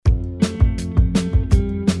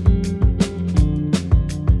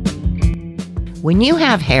When you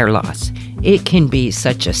have hair loss, it can be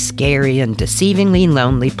such a scary and deceivingly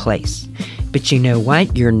lonely place. But you know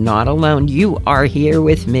what? You're not alone. You are here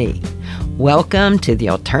with me. Welcome to the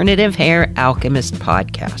Alternative Hair Alchemist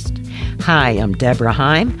podcast. Hi, I'm Debra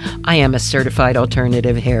Heim. I am a certified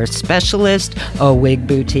alternative hair specialist, a wig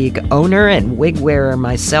boutique owner, and wig wearer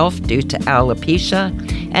myself due to alopecia.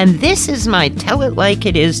 And this is my Tell It Like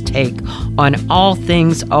It Is take on all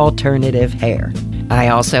things alternative hair. I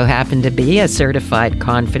also happen to be a certified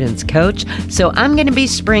confidence coach, so I'm going to be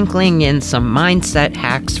sprinkling in some mindset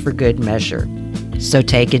hacks for good measure. So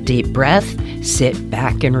take a deep breath, sit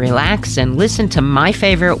back and relax, and listen to my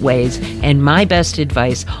favorite ways and my best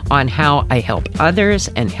advice on how I help others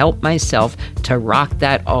and help myself to rock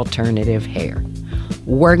that alternative hair.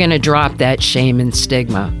 We're going to drop that shame and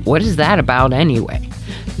stigma. What is that about anyway?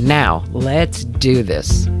 Now, let's do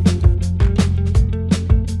this.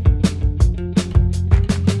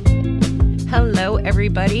 Hello,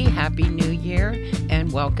 everybody. Happy New Year,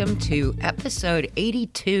 and welcome to episode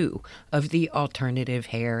 82 of the Alternative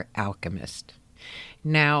Hair Alchemist.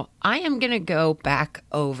 Now, I am going to go back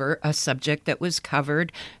over a subject that was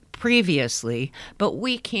covered previously, but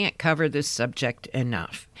we can't cover this subject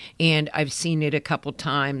enough. And I've seen it a couple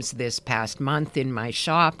times this past month in my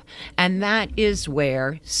shop, and that is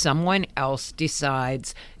where someone else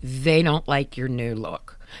decides they don't like your new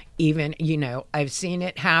look. Even, I've seen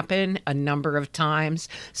it happen a number of times.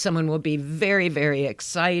 Someone will be very, very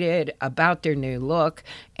excited about their new look.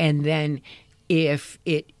 And then if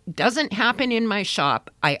it doesn't happen in my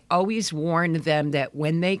shop, I always warn them that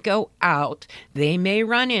when they go out, they may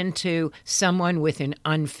run into someone with an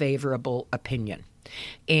unfavorable opinion.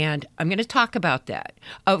 And I'm going to talk about that.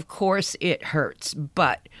 Of course, it hurts.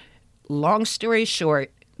 But long story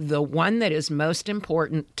short, the one that is most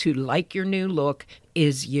important to like your new look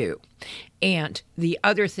is you. And the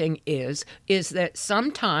other thing is that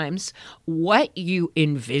sometimes what you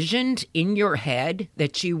envisioned in your head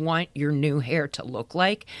that you want your new hair to look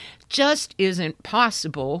like just isn't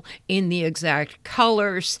possible in the exact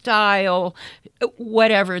color, style,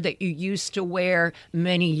 whatever that you used to wear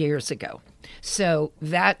many years ago. So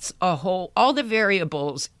that's all the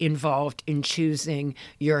variables involved in choosing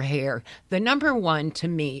your hair. The number one to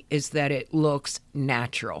me is that it looks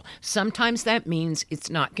natural. Sometimes that means it's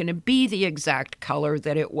not going to be the exact color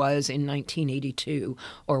that it was in 1982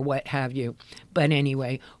 or what have you. But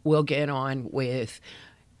anyway, we'll get on with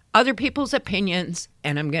other people's opinions,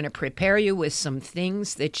 and I'm going to prepare you with some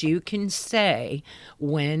things that you can say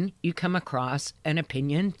when you come across an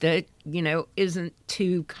opinion that, isn't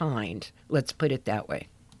too kind. Let's put it that way.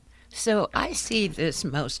 So I see this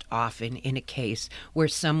most often in a case where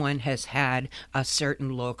someone has had a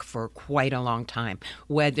certain look for quite a long time,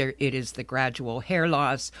 whether it is the gradual hair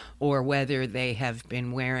loss or whether they have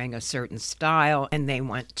been wearing a certain style and they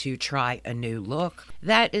want to try a new look.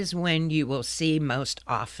 That is when you will see most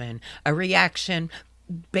often a reaction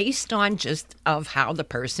based on just of how the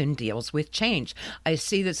person deals with change. I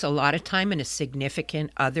see this a lot of time in a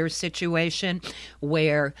significant other situation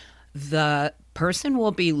where the person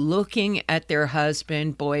will be looking at their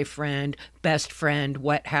husband, boyfriend, best friend,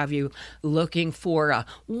 what have you, looking for a,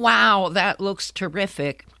 wow, that looks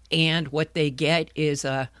terrific. And what they get is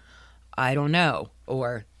a, I don't know,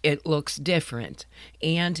 or it looks different.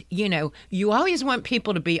 And, you always want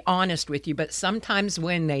people to be honest with you, but sometimes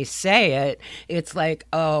when they say it, it's like,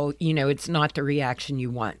 oh, it's not the reaction you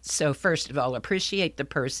want. So first of all, appreciate the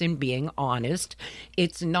person being honest.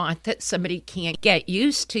 It's not that somebody can't get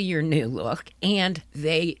used to your new look, and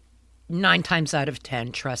 9 times out of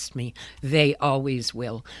 10, trust me, they always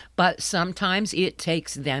will. But sometimes it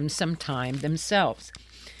takes them some time themselves.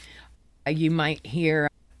 You might hear,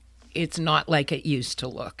 it's not like it used to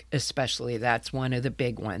look, especially that's one of the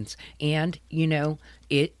big ones. And,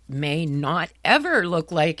 it may not ever look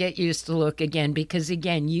like it used to look again, because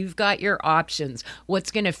again, you've got your options.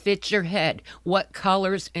 What's going to fit your head? What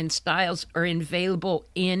colors and styles are available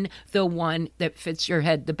in the one that fits your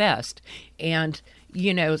head the best? And,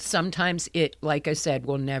 sometimes it, like I said,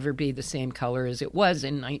 will never be the same color as it was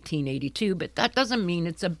in 1982, but that doesn't mean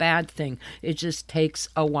it's a bad thing. It just takes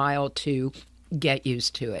a while to get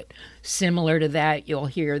used to it. Similar to that, you'll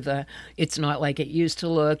hear it's not like it used to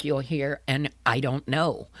look. You'll hear, and I don't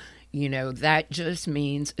know. That just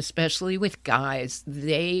means, especially with guys,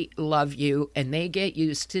 they love you and they get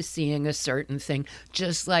used to seeing a certain thing,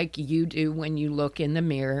 just like you do when you look in the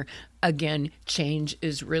mirror. Again, change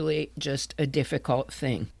is really just a difficult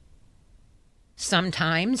thing.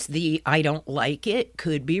 Sometimes the I don't like it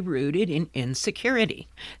could be rooted in insecurity.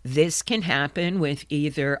 This can happen with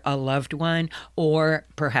either a loved one or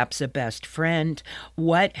perhaps a best friend.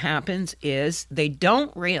 What happens is they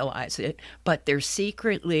don't realize it, but they're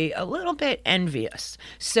secretly a little bit envious.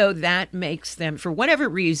 So that makes them, for whatever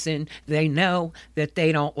reason, they know that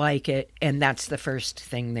they don't like it, and that's the first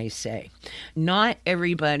thing they say. Not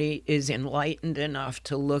everybody is enlightened enough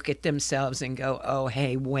to look at themselves and go, oh,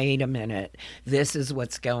 hey, wait a minute. This is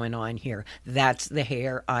what's going on here. That's the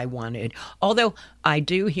hair I wanted. Although I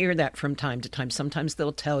do hear that from time to time. Sometimes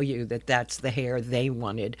they'll tell you that that's the hair they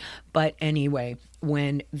wanted. But anyway,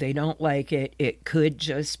 when they don't like it, it could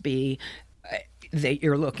just be that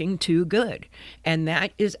you're looking too good. And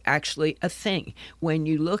that is actually a thing. When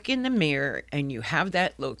you look in the mirror and you have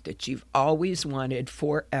that look that you've always wanted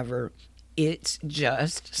forever, it's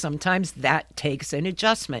just sometimes that takes an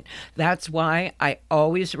adjustment. That's why I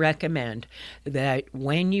always recommend that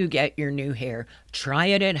when you get your new hair, try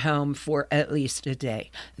it at home for at least a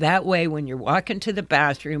day. That way, when you're walking to the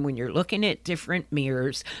bathroom, when you're looking at different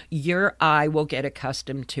mirrors, your eye will get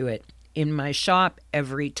accustomed to it. In my shop,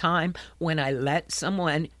 every time when I let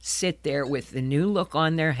someone sit there with the new look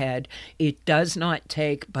on their head, it does not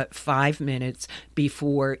take but 5 minutes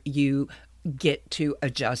before you get to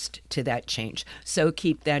adjust to that change. So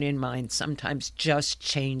keep that in mind. Sometimes just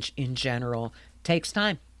change in general takes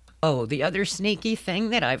time. Oh, the other sneaky thing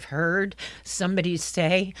that I've heard somebody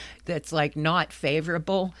say that's like not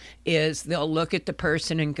favorable is they'll look at the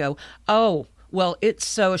person and go, oh, well, it's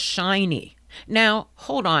so shiny. Now,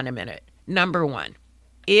 hold on a minute. Number one,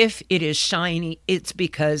 if it is shiny, it's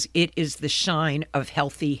because it is the shine of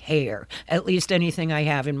healthy hair, at least anything I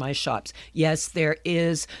have in my shops. Yes, there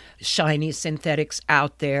is shiny synthetics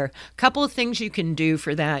out there. A couple of things you can do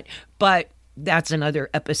for that, but that's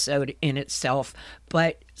another episode in itself.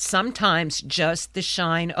 But sometimes just the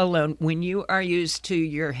shine alone, when you are used to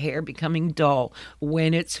your hair becoming dull,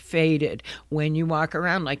 when it's faded, when you walk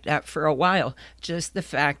around like that for a while, just the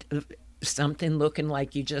fact of something looking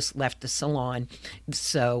like you just left the salon.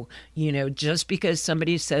 So, just because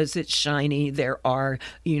somebody says it's shiny, there are,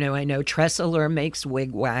 I know Tressalure makes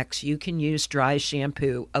wig wax. You can use dry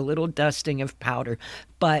shampoo, a little dusting of powder.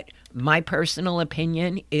 But my personal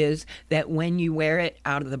opinion is that when you wear it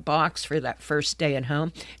out of the box for that first day at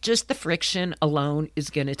home, just the friction alone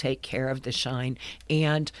is going to take care of the shine.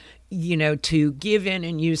 And to give in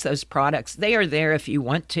and use those products. They are there if you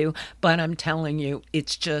want to, but I'm telling you,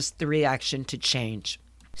 it's just the reaction to change.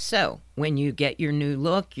 So when you get your new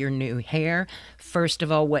look, your new hair, first of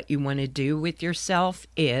all, what you want to do with yourself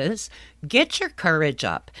is get your courage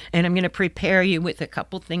up. And I'm going to prepare you with a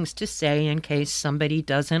couple things to say in case somebody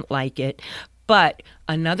doesn't like it. But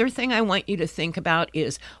another thing I want you to think about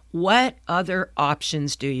is what other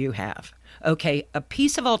options do you have? Okay, a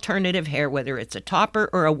piece of alternative hair, whether it's a topper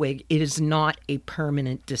or a wig, it is not a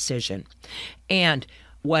permanent decision. And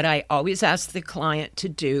what I always ask the client to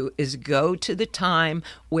do is go to the time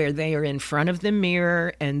where they are in front of the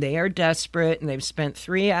mirror and they are desperate and they've spent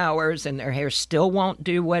 3 hours and their hair still won't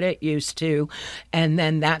do what it used to. And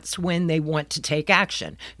then that's when they want to take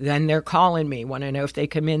action. Then they're calling me, want to know if they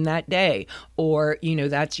come in that day. Or,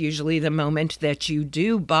 that's usually the moment that you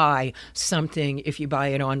do buy something if you buy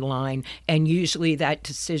it online. And usually that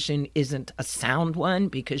decision isn't a sound one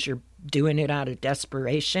because you're doing it out of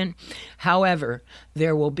desperation. However,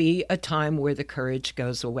 there will be a time where the courage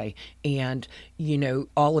goes away. And,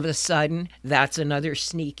 all of a sudden, that's another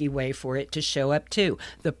sneaky way for it to show up too.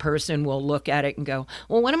 The person will look at it and go,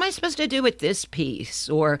 well, what am I supposed to do with this piece?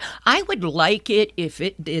 Or I would like it if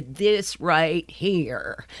it did this right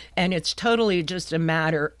here. And it's totally just a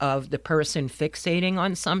matter of the person fixating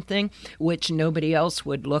on something, which nobody else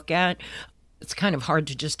would look at. It's kind of hard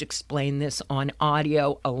to just explain this on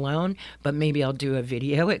audio alone, but maybe I'll do a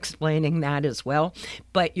video explaining that as well.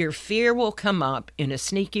 But your fear will come up in a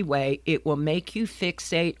sneaky way. It will make you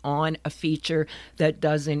fixate on a feature that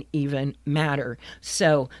doesn't even matter.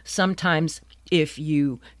 So sometimes if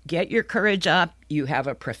you get your courage up, you have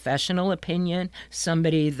a professional opinion,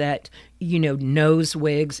 somebody that, knows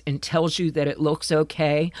wigs and tells you that it looks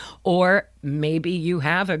okay, or maybe you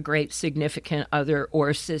have a great significant other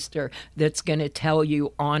or sister that's going to tell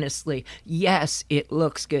you honestly, yes, it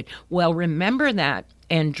looks good. Well, remember that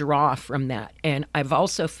and draw from that. And I've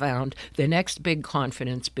also found the next big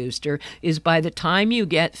confidence booster is by the time you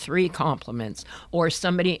get 3 compliments or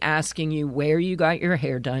somebody asking you where you got your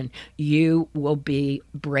hair done, you will be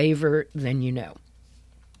braver than you know.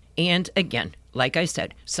 And again, like I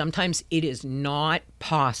said, sometimes it is not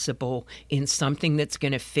possible in something that's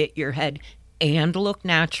going to fit your head. and look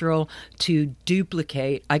natural to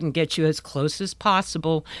duplicate. I can get you as close as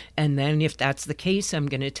possible. And then if that's the case, I'm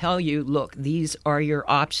going to tell you, look, these are your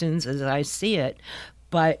options as I see it.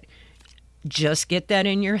 But just get that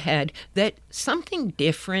in your head that something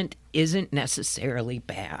different isn't necessarily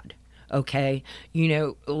bad. Okay,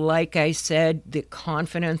 like I said, the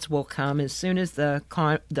confidence will come as soon as the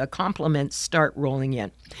compliments start rolling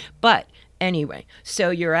in. But anyway, so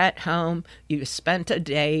you're at home, you spent a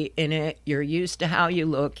day in it, you're used to how you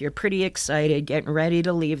look, you're pretty excited, getting ready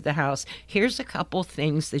to leave the house. Here's a couple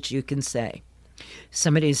things that you can say.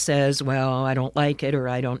 Somebody says, well, I don't like it or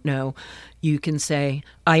I don't know. You can say,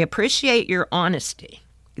 I appreciate your honesty.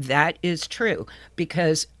 That is true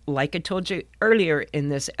because, like I told you earlier in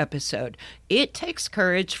this episode, it takes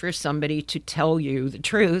courage for somebody to tell you the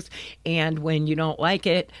truth. And when you don't like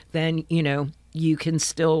it, then, you can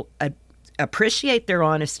still appreciate their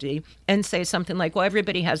honesty and say something like, well,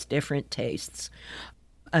 everybody has different tastes.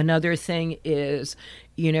 Another thing is,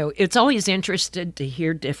 it's always interesting to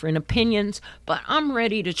hear different opinions, but I'm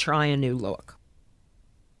ready to try a new look.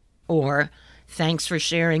 Or, thanks for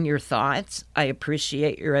sharing your thoughts. I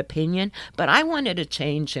appreciate your opinion, but I wanted to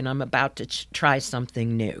change and I'm about to try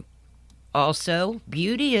something new. Also,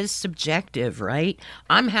 beauty is subjective, right?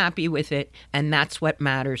 I'm happy with it, and that's what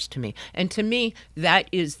matters to me. And to me, that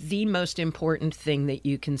is the most important thing that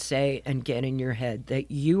you can say and get in your head,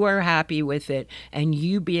 that you are happy with it, and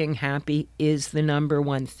you being happy is the number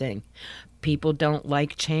one thing. People don't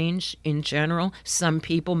like change in general. Some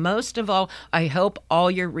people, most of all, I hope all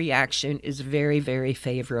your reaction is very, very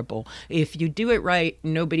favorable. If you do it right,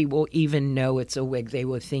 nobody will even know it's a wig. They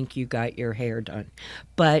will think you got your hair done.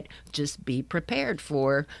 But just be prepared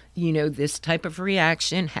for, this type of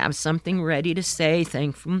reaction. Have something ready to say.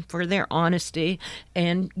 Thank them for their honesty.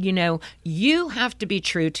 And, you have to be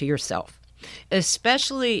true to yourself,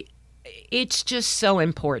 especially. It's just so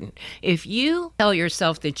important. If you tell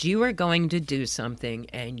yourself that you are going to do something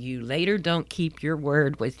and you later don't keep your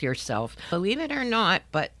word with yourself, believe it or not,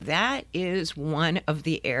 but that is one of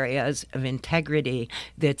the areas of integrity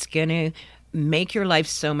that's going to make your life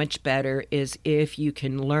so much better is if you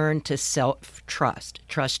can learn to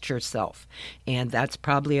trust yourself. And that's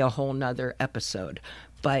probably a whole nother episode.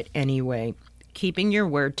 But anyway, keeping your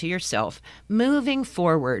word to yourself, moving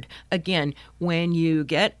forward. Again, when you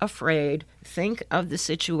get afraid, think of the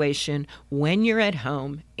situation when you're at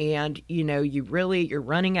home and, you're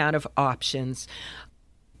running out of options.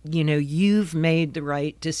 You've made the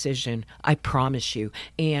right decision. I promise you.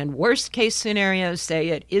 And worst case scenario, say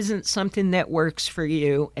it isn't something that works for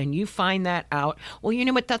you and you find that out. Well, you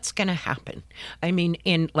know what? That's going to happen.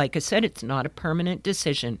 Like I said, it's not a permanent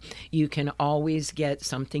decision. You can always get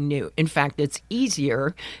something new. In fact, it's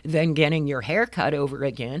easier than getting your hair cut over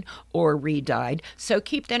again or re-dyed. So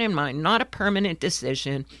keep that in mind. Not a permanent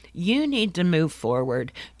decision. You need to move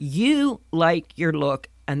forward. You like your look.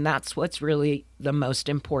 And that's what's really the most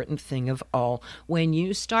important thing of all. When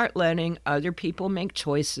you start letting other people make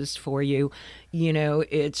choices for you,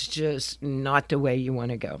 it's just not the way you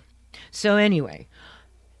want to go. So anyway,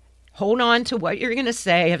 hold on to what you're going to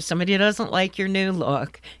say if somebody doesn't like your new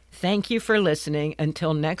look. Thank you for listening.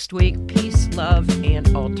 Until next week, peace, love,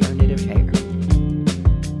 and alternative hair.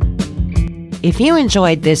 If you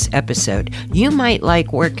enjoyed this episode, you might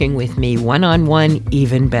like working with me one-on-one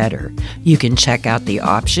even better. You can check out the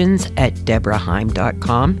options at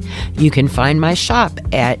debraheim.com. You can find my shop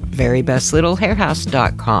at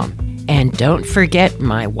verybestlittlehairhouse.com. And don't forget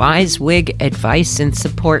my Wise Wig Advice and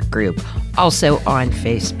Support group, also on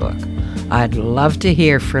Facebook. I'd love to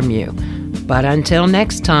hear from you. But until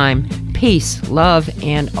next time, peace, love,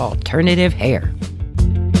 and alternative hair.